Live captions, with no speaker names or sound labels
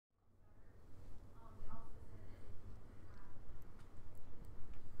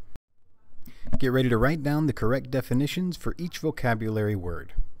Get ready to write down the correct definitions for each vocabulary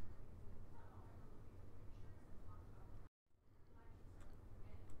word.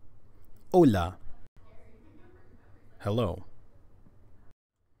 Hola. Hello.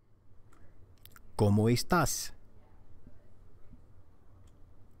 ¿Cómo estás?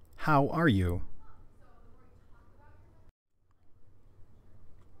 How are you?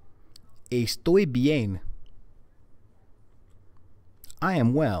 Estoy bien. I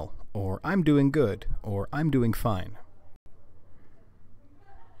am well, or I'm doing good, or I'm doing fine.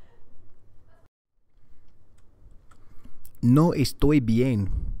 No estoy bien.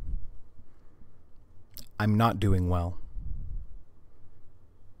 I'm not doing well.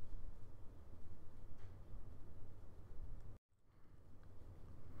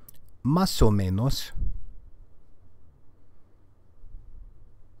 Más o menos.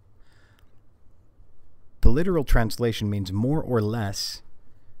 The literal translation means more or less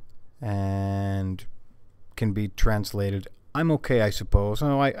and can be translated, I'm okay, I suppose.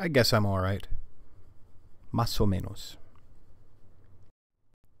 Oh, I guess I'm all right. Más o menos.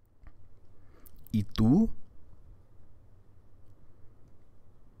 ¿Y tú?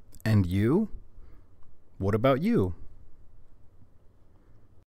 And you? What about you?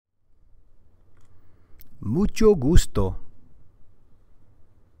 Mucho gusto.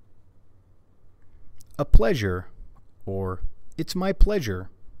 A pleasure, or it's my pleasure.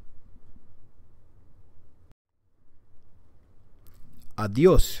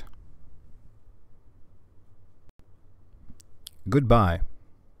 Adiós. Goodbye.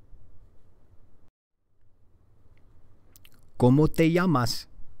 ¿Cómo te llamas?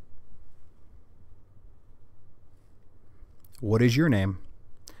 What is your name?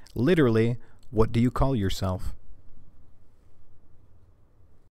 Literally, what do you call yourself?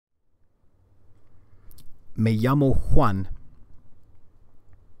 Me llamo Juan.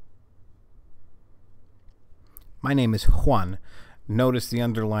 My name is Juan. Notice the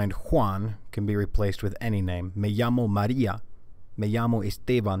underlined Juan can be replaced with any name. Me llamo María. Me llamo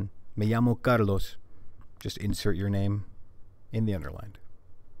Esteban. Me llamo Carlos. Just insert your name in the underlined.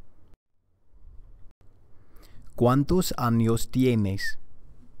 ¿Cuántos años tienes?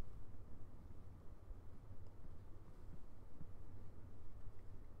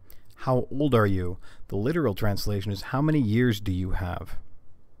 How old are you? The literal translation is how many years do you have?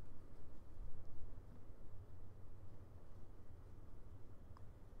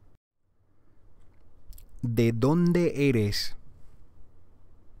 ¿De dónde eres?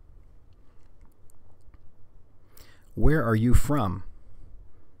 Where are you from?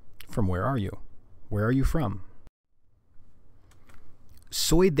 From where are you? Where are you from?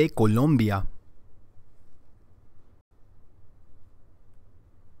 Soy de Colombia.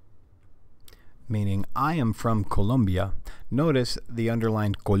 Meaning I am from Colombia. Notice the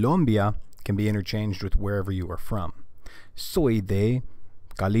underlined Colombia can be interchanged with wherever you are from. Soy de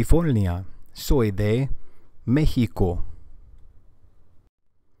California. Soy de México.